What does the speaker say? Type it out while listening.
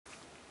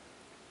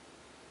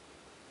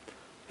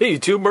Hey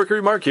YouTube,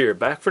 Mercury Mark here,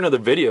 back for another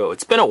video.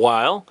 It's been a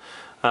while.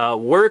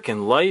 Work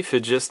and life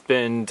had just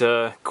been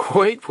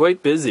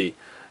quite busy,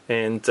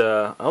 and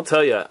I'll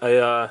tell you,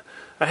 I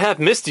have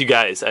missed you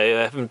guys. I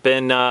haven't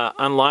been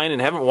online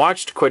and haven't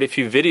watched quite a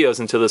few videos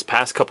until this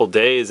past couple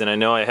days, and I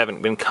know I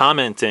haven't been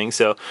commenting,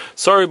 so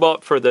sorry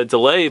for the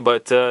delay,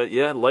 but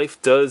yeah, life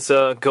does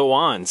go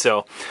on.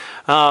 So,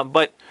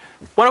 but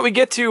why don't we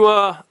get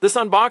to this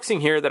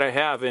unboxing here that I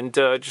have, and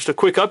just a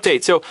quick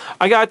update. So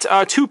I got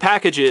two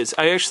packages.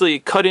 I actually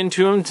cut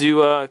into them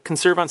to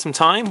conserve on some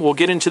time. We'll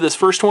get into this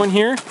first one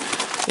here,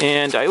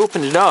 and I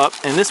opened it up,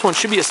 and this one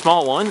should be a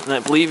small one, and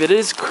I believe it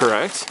is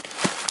correct.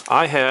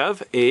 I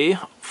have a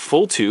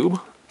full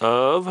tube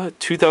of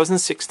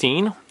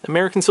 2016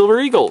 American Silver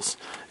Eagles,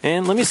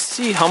 and let me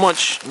see how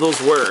much those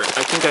were.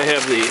 I think I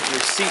have the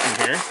receipt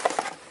in here.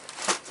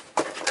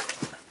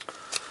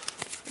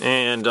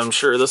 And I'm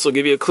sure this will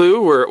give you a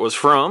clue where it was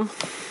from.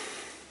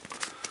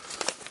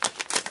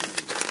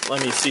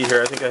 Let me see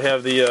here. I think I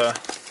have the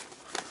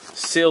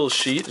sales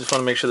sheet. Just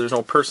want to make sure there's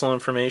no personal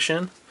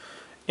information.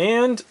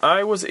 And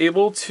I was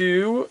able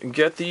to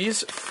get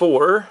these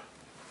for,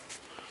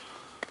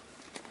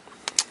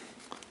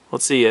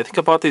 let's see, I think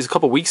I bought these a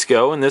couple weeks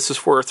ago, and this is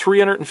for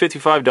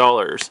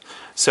 $355.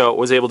 So I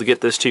was able to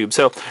get this tube.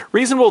 So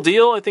reasonable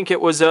deal. I think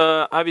it was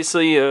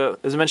obviously, as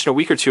I mentioned a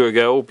week or two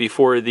ago,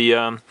 before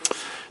the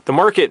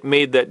market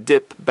made that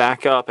dip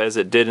back up as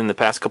it did in the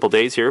past couple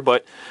days here,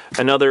 but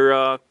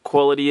another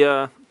quality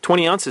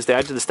 20 ounces to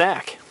add to the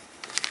stack.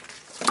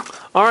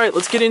 Alright,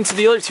 let's get into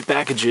the other two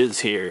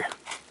packages here.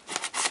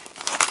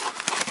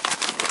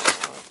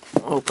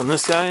 Open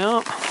this guy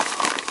up.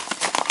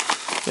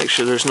 Make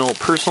sure there's no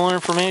personal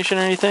information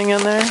or anything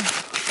in there.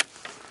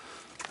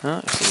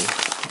 Some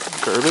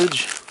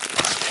garbage.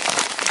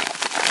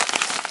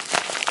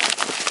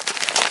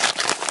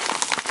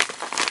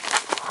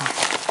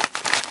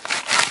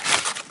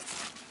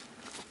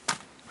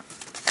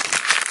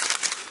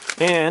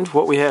 And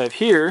what we have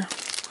here,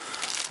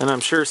 and I'm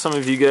sure some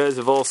of you guys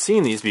have all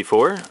seen these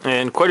before,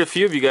 and quite a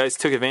few of you guys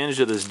took advantage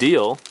of this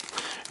deal,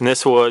 and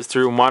this was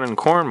through Modern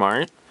Corn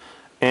Mart,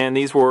 and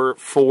these were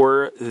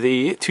for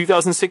the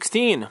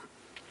 2016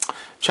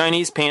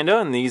 Chinese Panda,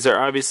 and these are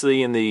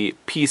obviously in the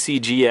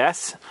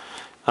PCGS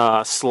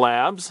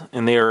slabs,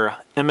 and they are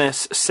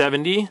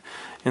MS70,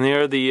 and they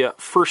are the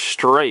first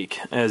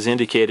strike as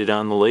indicated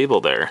on the label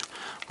there.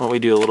 Why don't we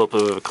do a little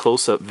bit of a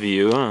close-up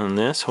view on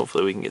this?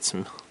 Hopefully we can get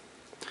some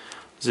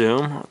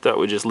zoom. I thought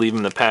we'd just leave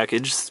in the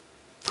package. It's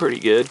pretty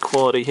good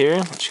quality here.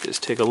 Let's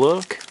just take a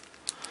look.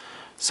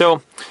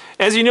 So,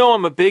 as you know,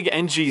 I'm a big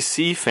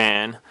NGC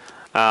fan.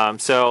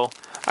 So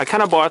I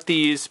kind of bought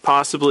these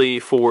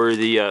possibly for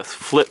the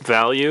flip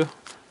value.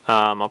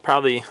 I'll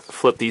probably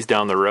flip these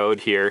down the road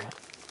here.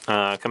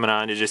 Coming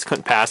on, I just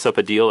couldn't pass up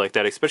a deal like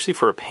that, especially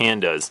for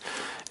pandas.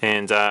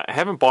 And I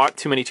haven't bought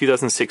too many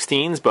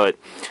 2016s, but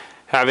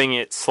having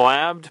it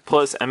slabbed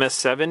plus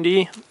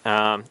MS70,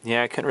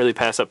 yeah, I couldn't really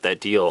pass up that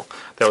deal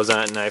that was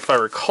on. And if I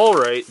recall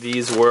right,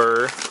 these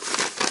were,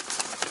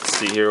 let's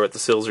see here what the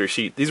sales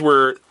receipt, these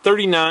were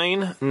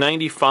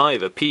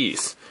 $39.95 a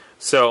piece.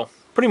 So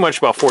pretty much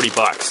about 40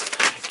 bucks.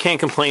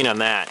 Can't complain on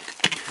that.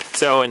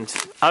 So, and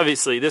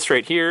obviously this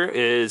right here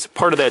is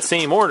part of that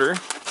same order,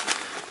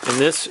 and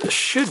this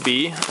should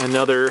be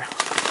another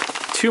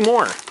two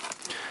more.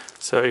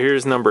 So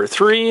here's number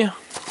 3.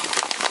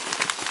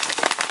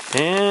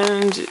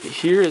 And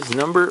here is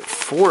number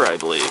 4, I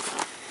believe.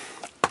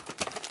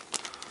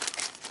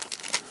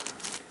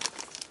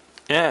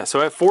 Yeah, so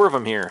I have 4 of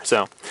them here.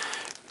 So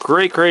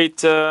great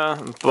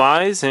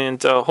buys,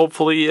 and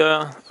hopefully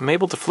I'm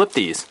able to flip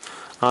these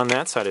on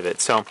that side of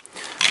it. So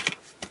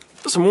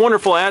some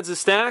wonderful adds to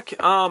stack.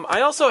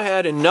 I also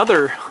had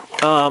another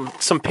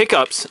some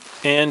pickups,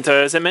 and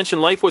as I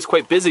mentioned, life was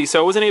quite busy,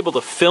 so I wasn't able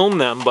to film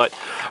them, but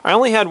I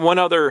only had one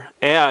other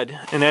ad,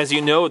 and as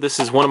you know, this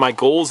is one of my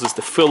goals, is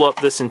to fill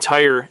up this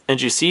entire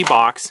NGC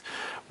box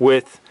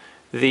with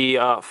the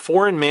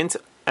foreign mint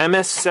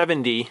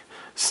MS70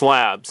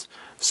 slabs.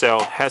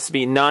 So it has to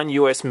be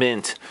non-US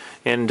mint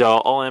and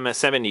all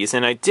MS70s,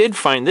 and I did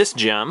find this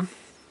gem,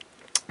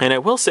 and I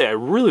will say I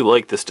really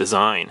like this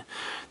design.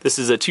 This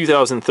is a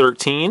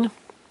 2013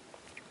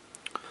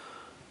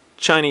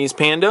 Chinese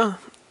Panda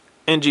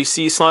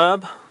NGC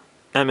slab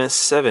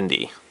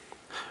MS70.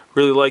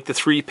 Really like the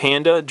 3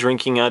 panda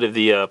drinking out of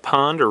the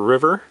pond or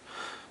river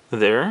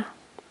there.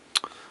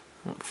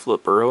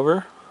 Flip her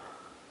over.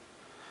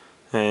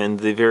 And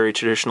the very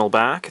traditional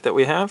back that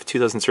we have,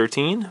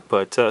 2013,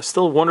 but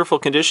still wonderful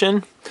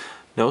condition.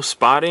 No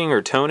spotting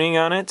or toning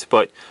on it,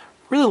 but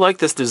really like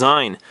this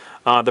design.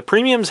 The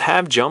premiums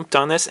have jumped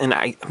on this, and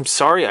I'm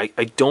sorry,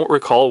 I don't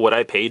recall what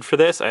I paid for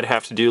this. I'd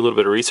have to do a little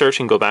bit of research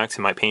and go back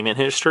to my payment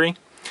history.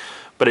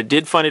 But I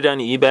did find it on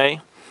eBay.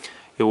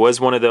 It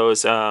was one of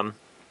those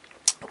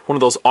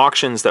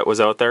auctions that was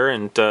out there,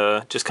 and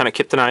just kind of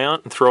kept an eye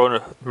out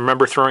and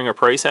remember throwing a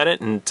price at it,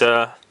 and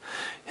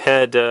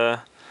had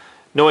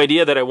no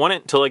idea that I won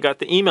it until I got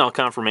the email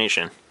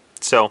confirmation.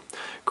 So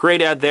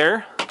great ad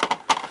there.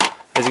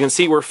 As you can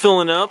see, we're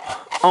filling up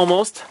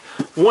almost.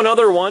 one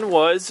other one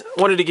was,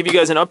 wanted to give you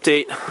guys an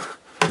update.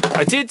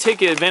 I did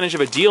take advantage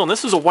of a deal, and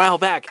this was a while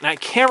back, and I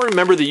can't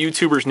remember the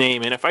YouTuber's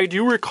name, and if I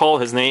do recall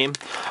his name,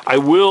 I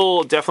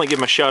will definitely give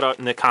him a shout out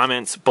in the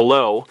comments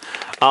below.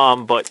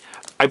 But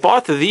I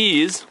bought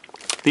these.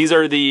 These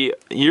are the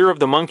Year of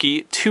the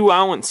Monkey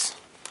 2-ounce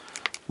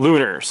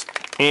lunars.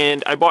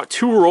 And I bought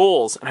 2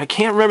 rolls, and I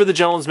can't remember the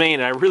gentleman's name,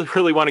 and I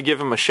really want to give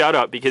him a shout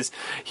out because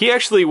he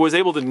actually was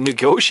able to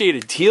negotiate a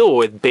deal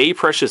with Bay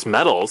Precious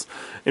Metals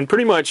and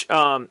pretty much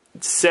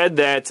said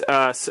that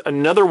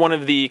another one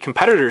of the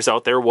competitors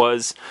out there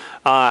was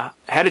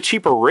had a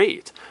cheaper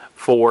rate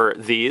for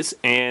these,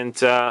 and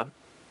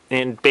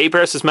Bay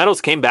Precious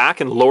Metals came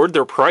back and lowered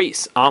their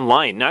price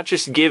online, not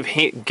just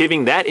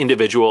giving that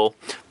individual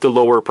the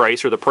lower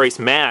price or the price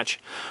match,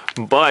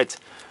 but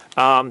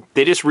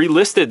they just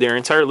relisted their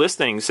entire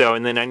listing. So,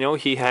 and then I know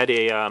he had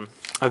a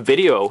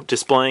video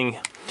displaying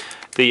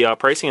the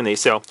pricing on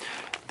these. So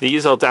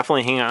these I'll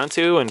definitely hang on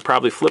to and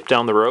probably flip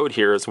down the road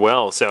here as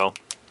well. So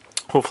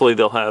hopefully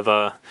they'll have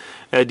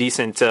a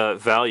decent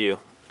value,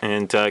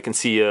 and I can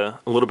see a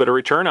little bit of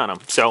return on them.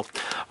 So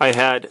I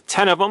had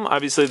 10 of them.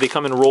 Obviously they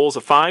come in rolls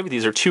of 5.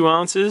 These are 2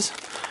 ounces.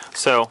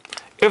 So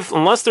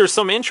unless there's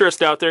some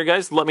interest out there,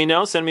 guys, let me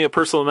know. Send me a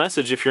personal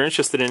message if you're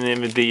interested in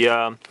any of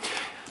the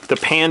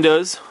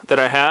pandas that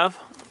I have,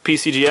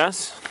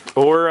 PCGS,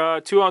 or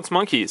 2-ounce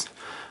monkeys.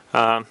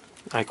 I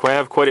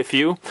have quite a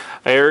few.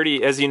 I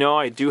already, as you know,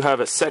 I do have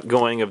a set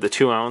going of the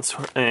 2-ounce,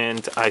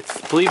 and I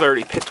believe I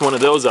already picked one of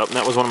those up, and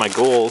that was one of my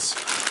goals.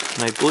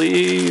 And I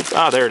believe,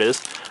 there it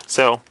is.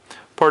 So,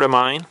 part of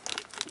mine.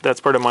 That's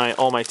part of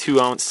all my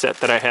 2-ounce set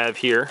that I have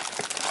here.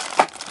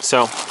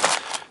 So,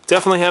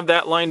 definitely have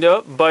that lined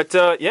up. But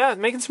yeah,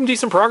 making some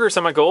decent progress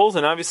on my goals,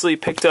 and obviously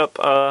picked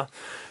up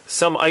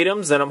some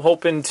items that I'm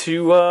hoping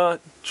to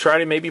try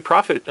to maybe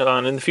profit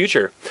on in the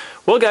future.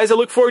 Well, guys, I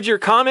look forward to your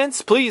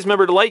comments. Please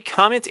remember to like,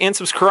 comment, and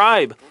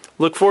subscribe.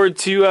 Look forward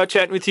to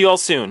chatting with you all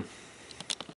soon.